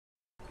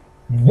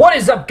What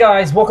is up,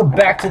 guys? Welcome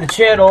back to the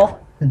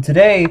channel. And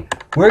today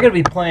we're gonna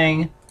be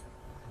playing,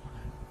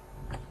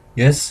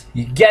 yes,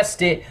 you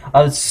guessed it,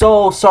 I'm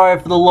so sorry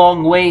for the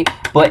long wait,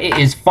 but it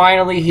is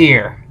finally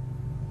here.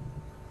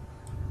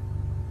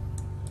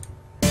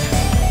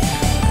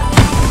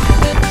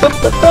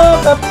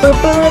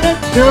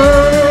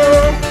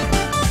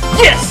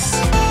 Yes!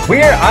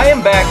 I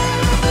am back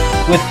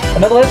with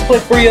another Let's Play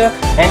for you,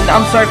 and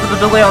I'm sorry for the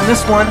delay on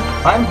this one.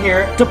 I'm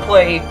here to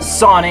play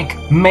Sonic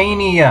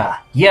Mania.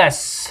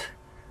 Yes,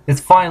 it's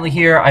finally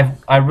here.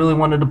 I really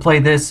wanted to play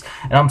this,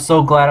 and I'm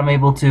so glad I'm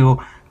able to.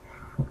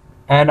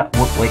 And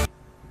wait,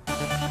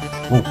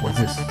 whoa, what's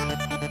this?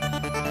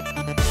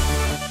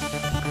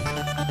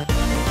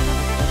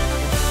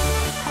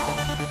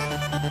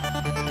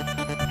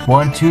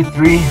 One, two,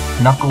 three,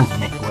 Knuckles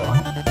make well.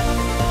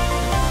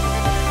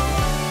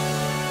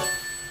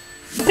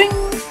 Ding!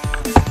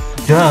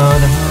 Da, da,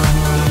 da,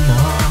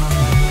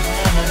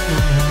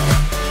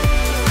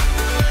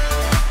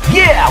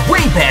 yeah,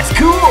 way past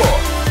cool!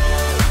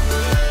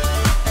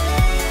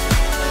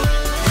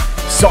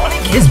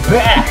 Sonic is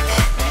back!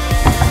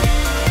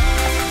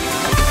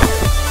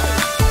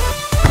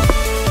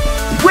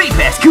 Way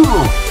past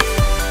cool!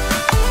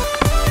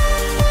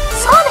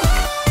 Sonic!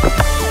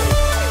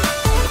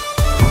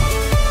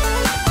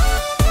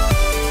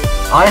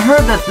 I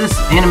heard that this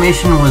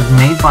animation was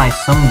made by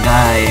some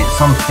guy,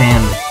 some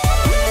fan.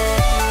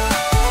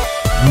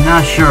 I'm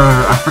not sure,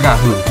 I forgot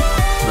who,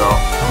 though.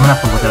 I'm gonna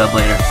have to look it up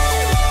later.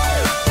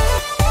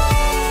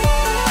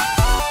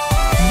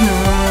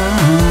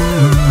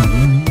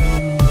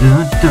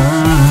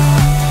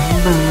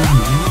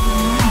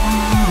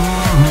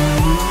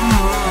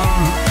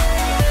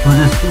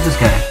 Who's this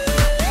guy?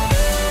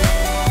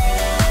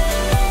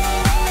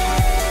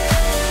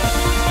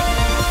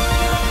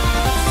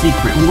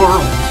 Secret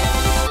world.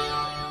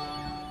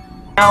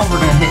 Now we're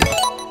gonna hit.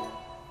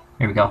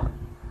 Here we go.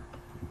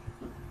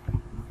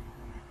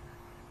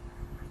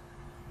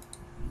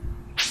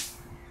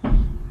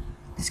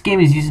 This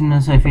game is using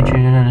this feature.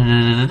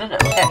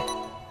 Okay.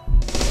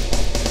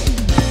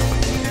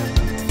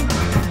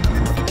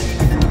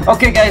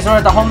 Okay, guys, we're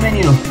at the home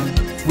menu.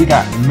 We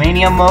got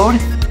Mania mode.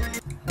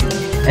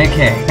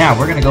 Okay, now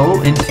we're gonna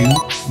go into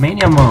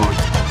Mania mode.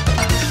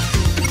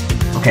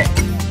 Okay.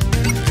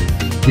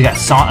 We got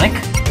Sonic,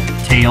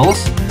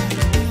 Tails,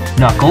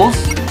 Knuckles.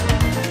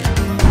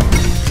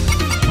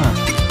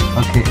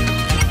 Huh. Okay.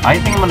 I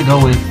think I'm gonna go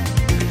with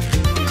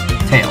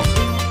Tails.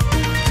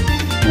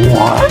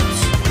 What?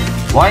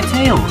 Why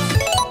Tails?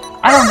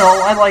 I don't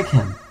know, I like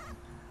him.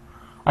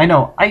 I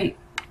know,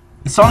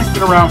 Sonic's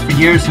been around for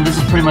years, and this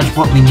is pretty much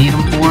what we need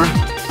him for.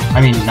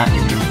 I mean, not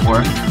need him for.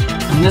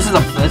 And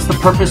that's the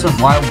purpose of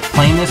why we're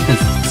playing this,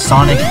 because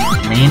Sonic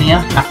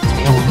Mania, not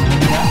Tails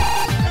Mania.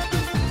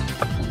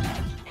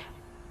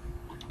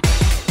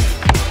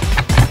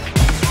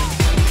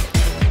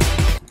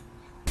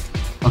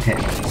 Okay,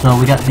 so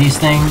we got these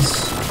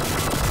things.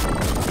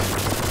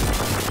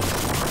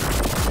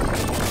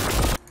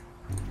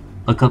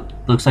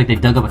 Looks like they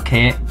dug up a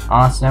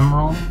Chaos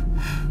Emerald.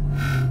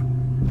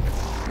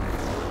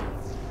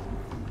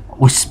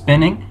 We're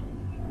spinning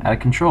out of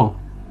control.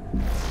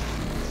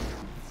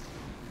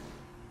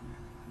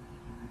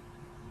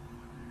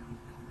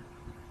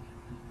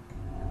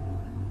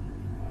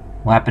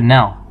 What happened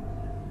now?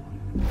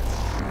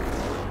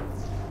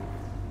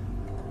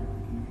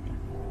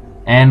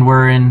 And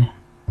we're in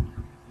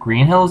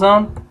Green Hill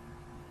Zone?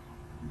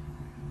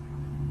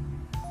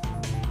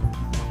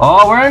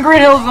 Oh, we're in Green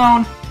Hill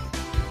Zone!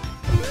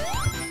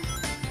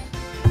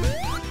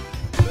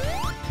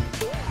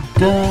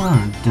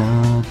 Dun,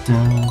 dun,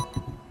 dun.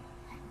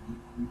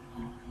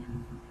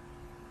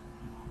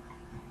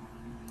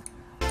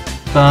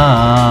 Na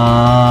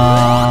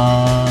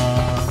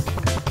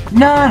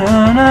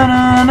na na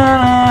na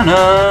na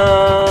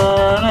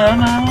na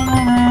na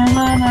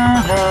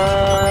na.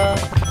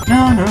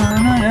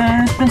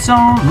 It's been so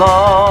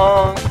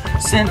long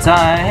since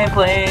I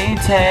played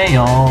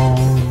Tails.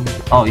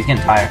 Oh, he's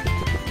getting tired.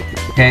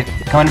 Okay,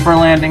 coming for a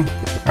landing.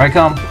 Here I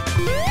come.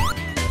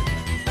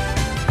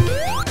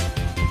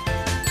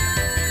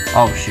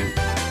 Oh shoot.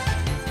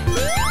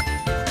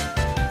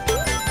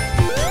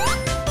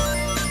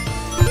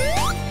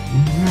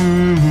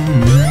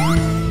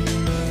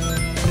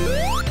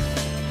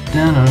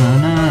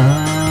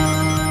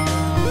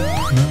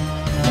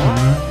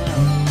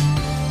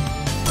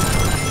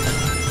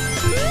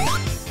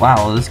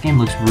 Wow, this game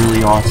looks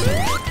really awesome.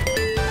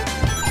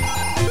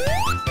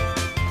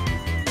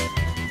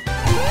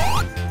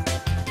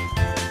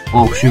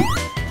 Oh shoot.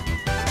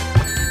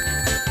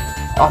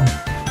 Oh,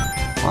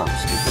 wow,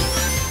 stupid.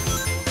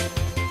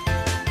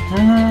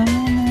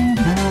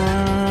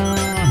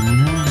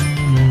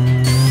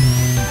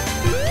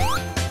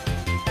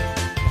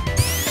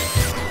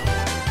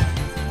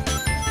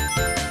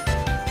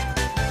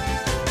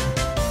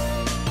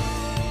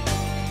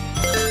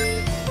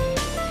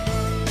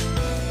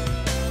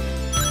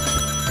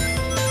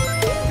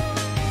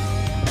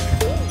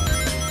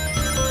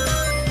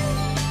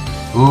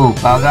 Ooh,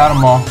 I got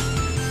them all.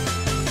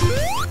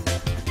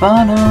 Okay.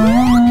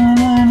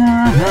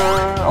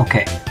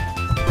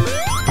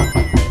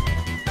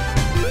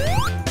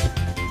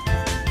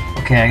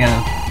 Okay, I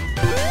gotta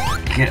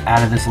get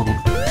out of this little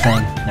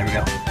thing. There we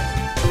go.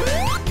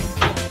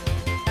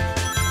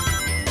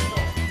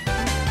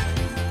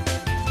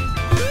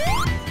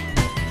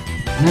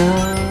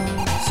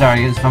 No.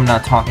 Sorry if I'm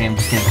not talking, I'm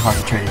just getting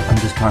concentrated. I'm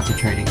just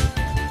concentrating.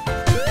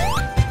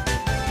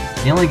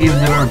 The only games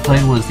I've ever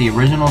played was the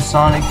original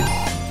Sonic.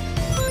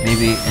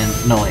 Maybe,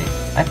 and no wait.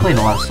 I played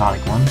a lot of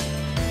Sonic ones.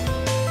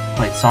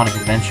 Played Sonic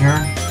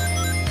Adventure.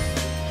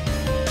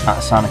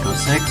 Not Sonic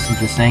 06. I'm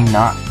just saying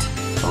not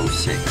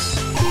 06.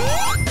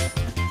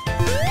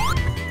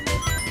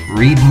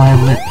 Read my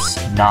lips,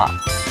 not.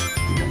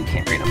 No, you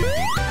can't read them.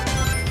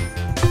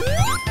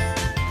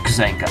 Cause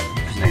I ain't got,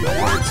 cause there ain't no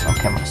words.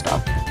 Okay, I'm gonna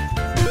stop.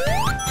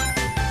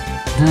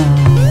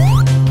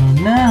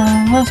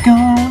 Now let's go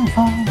and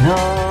find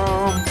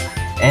them.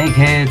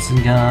 Egghead's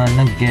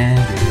gonna get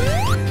it.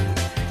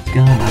 He's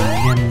gonna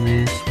get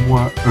this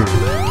work.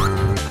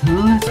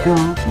 Let's go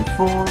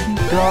before we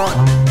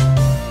done.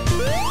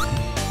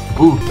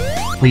 Ooh,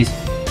 please.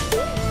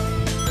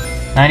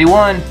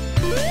 91.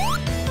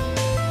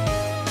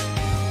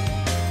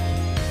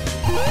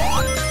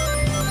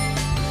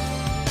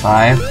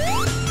 Five.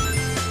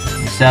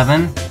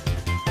 7.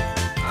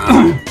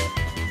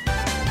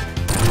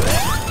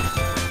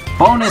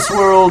 Bonus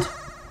world.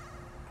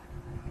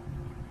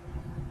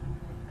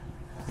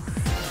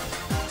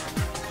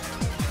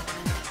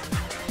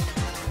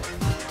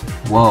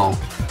 Whoa.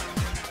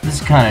 This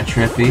is kind of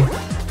trippy.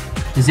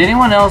 Is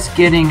anyone else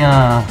getting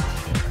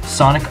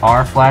Sonic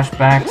R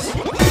flashbacks?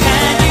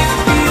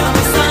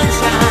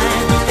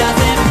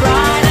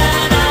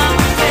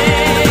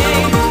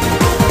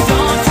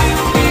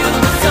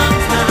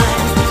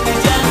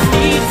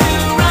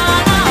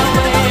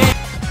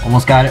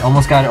 Almost got it,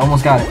 almost got it,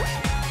 almost got it.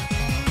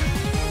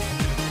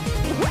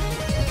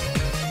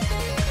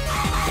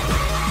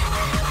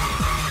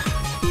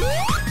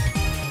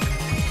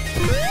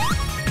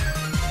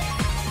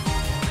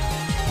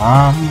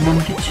 I'm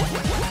gonna get you.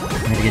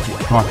 I'm gonna get you.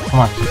 Come on, come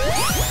on.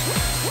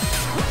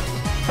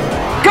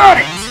 Got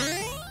it!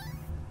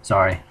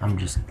 Sorry, I'm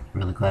just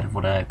really glad of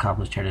what I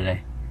accomplished here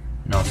today.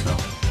 And also,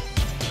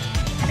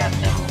 I got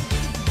an emerald.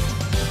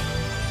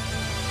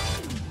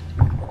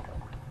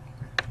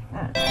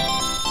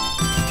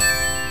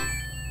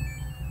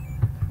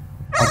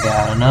 I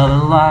got another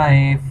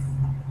life.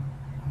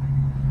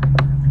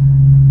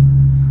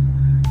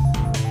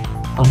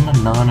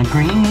 On a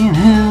green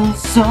hill,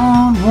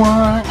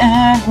 someone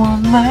at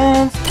one,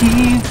 let's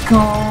keep going.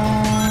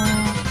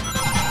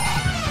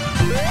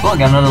 Well, I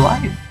got another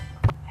life.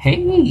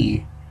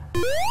 Hey,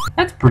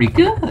 that's pretty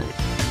good.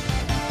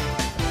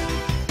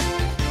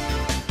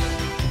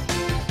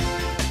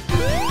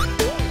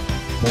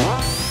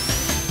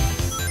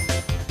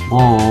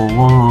 Whoa,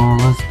 whoa,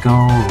 let's go.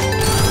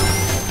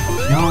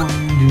 Going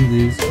to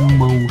this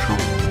motion.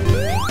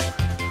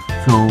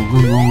 So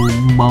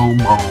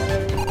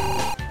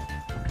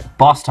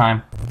boss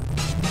time.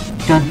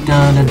 Dun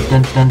dun dun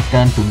dun dun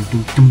dun dun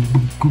dun dun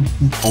dun.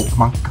 Oh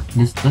my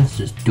goodness, let's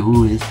just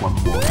do this one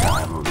more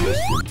time. Let's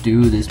just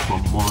do this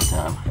one more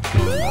time.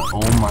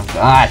 Oh my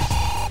god.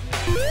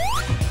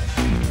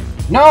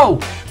 No!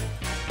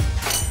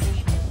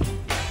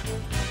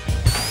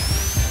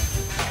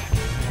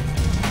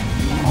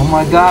 Oh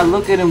my god,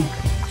 look at him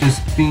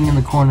just being in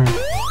the corner.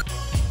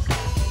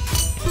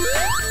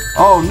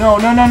 Oh no,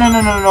 no, no, no,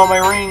 no, no, no, my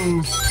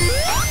rings.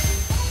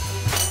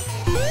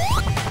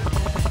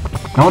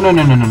 No, no,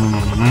 no, no, no, no, no,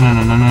 no, no,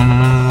 no, no, no, no,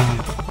 no.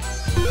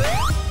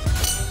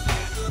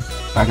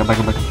 Back up, back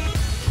up, back up.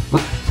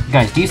 Look,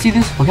 guys, do you see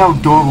this? Look how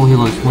adorable he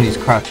looks when he's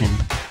crouching.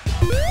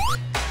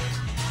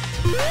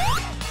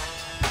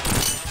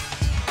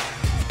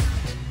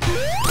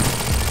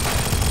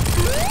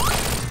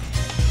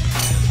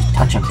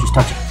 Touch him, just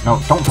touch him. No,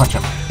 don't touch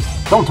him.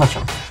 Don't touch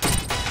him.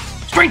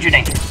 Stranger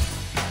danger.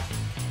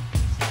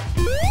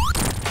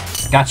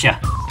 Gotcha.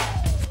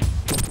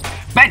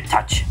 Bad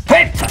touch.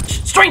 Bad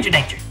touch. Stranger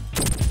danger.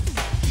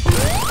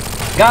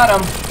 Got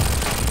him.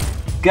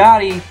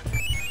 Got him.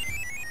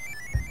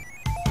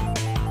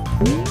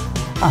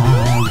 I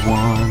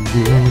want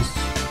this.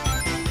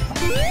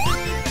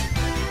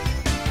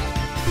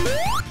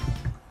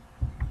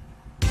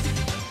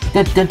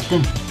 Dun, dun,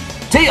 dun.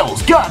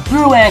 Tails got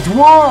through Act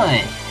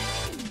 1.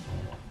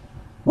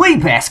 Way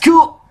past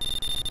cool.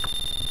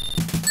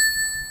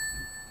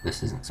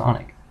 This isn't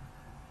Sonic.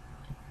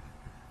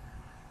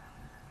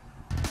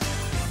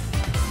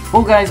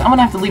 Well, guys, I'm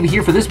gonna have to leave it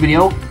here for this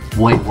video.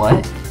 Wait,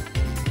 what?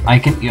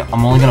 Yeah,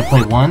 I'm only gonna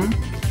play one?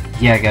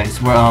 Yeah,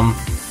 guys, we're,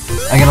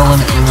 I got a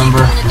limit,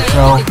 remember?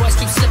 So,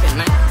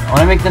 when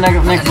I make the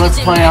next Let's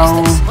Play,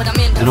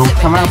 it'll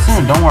come out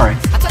soon, don't worry.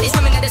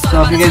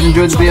 So, if you guys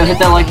enjoyed the video, hit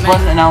that like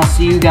button, and I'll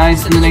see you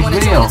guys in the next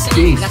video.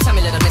 Peace.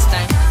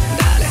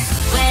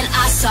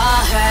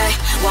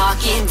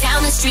 Walking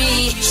down the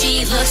street,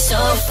 she looked so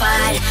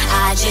fine,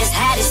 I just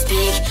had to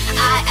speak.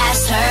 I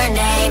asked her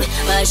name,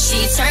 but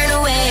she turned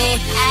away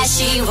as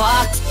she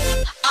walked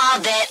all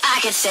that I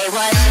could say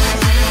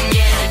was,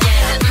 yeah.